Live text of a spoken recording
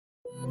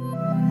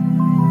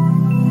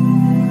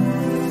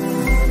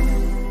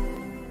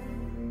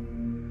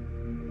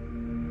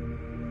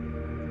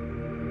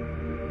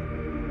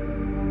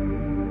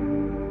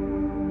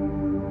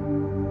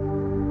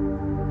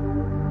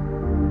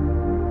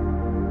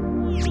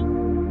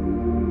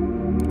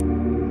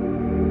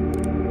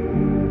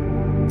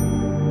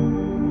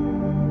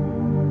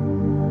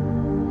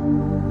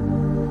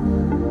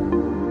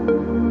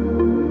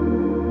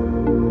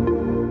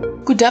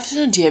Good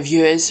afternoon, dear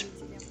viewers.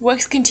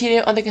 Works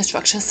continue on the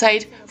construction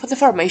site for the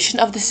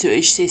formation of the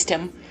sewage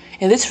system.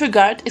 In this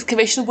regard,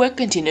 excavation work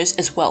continues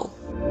as well.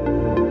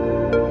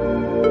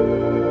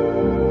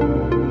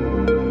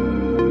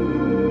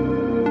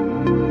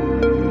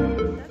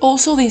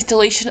 Also, the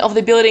installation of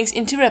the building's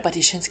interior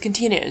partitions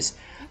continues.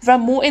 There are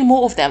more and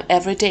more of them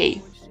every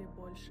day.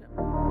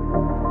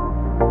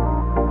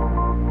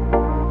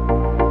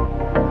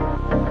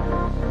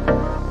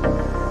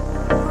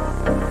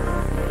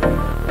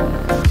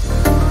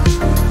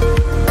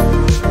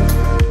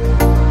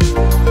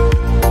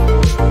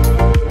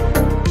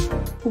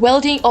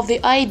 Welding of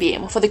the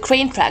I-beam for the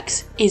crane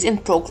tracks is in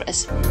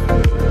progress.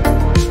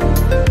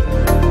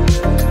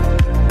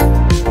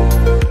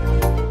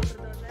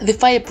 The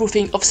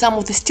fireproofing of some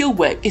of the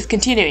steelwork is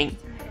continuing.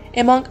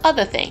 Among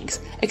other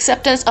things,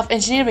 acceptance of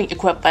engineering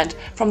equipment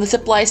from the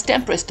supply's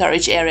temporary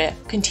storage area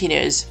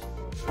continues.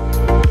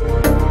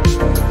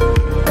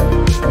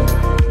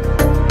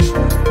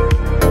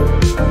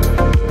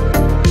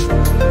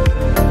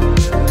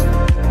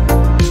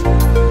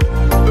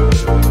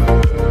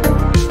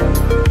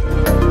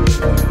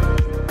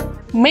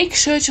 Make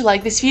sure to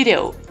like this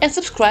video and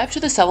subscribe to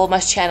the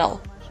Sovelmash channel.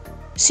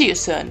 See you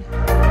soon!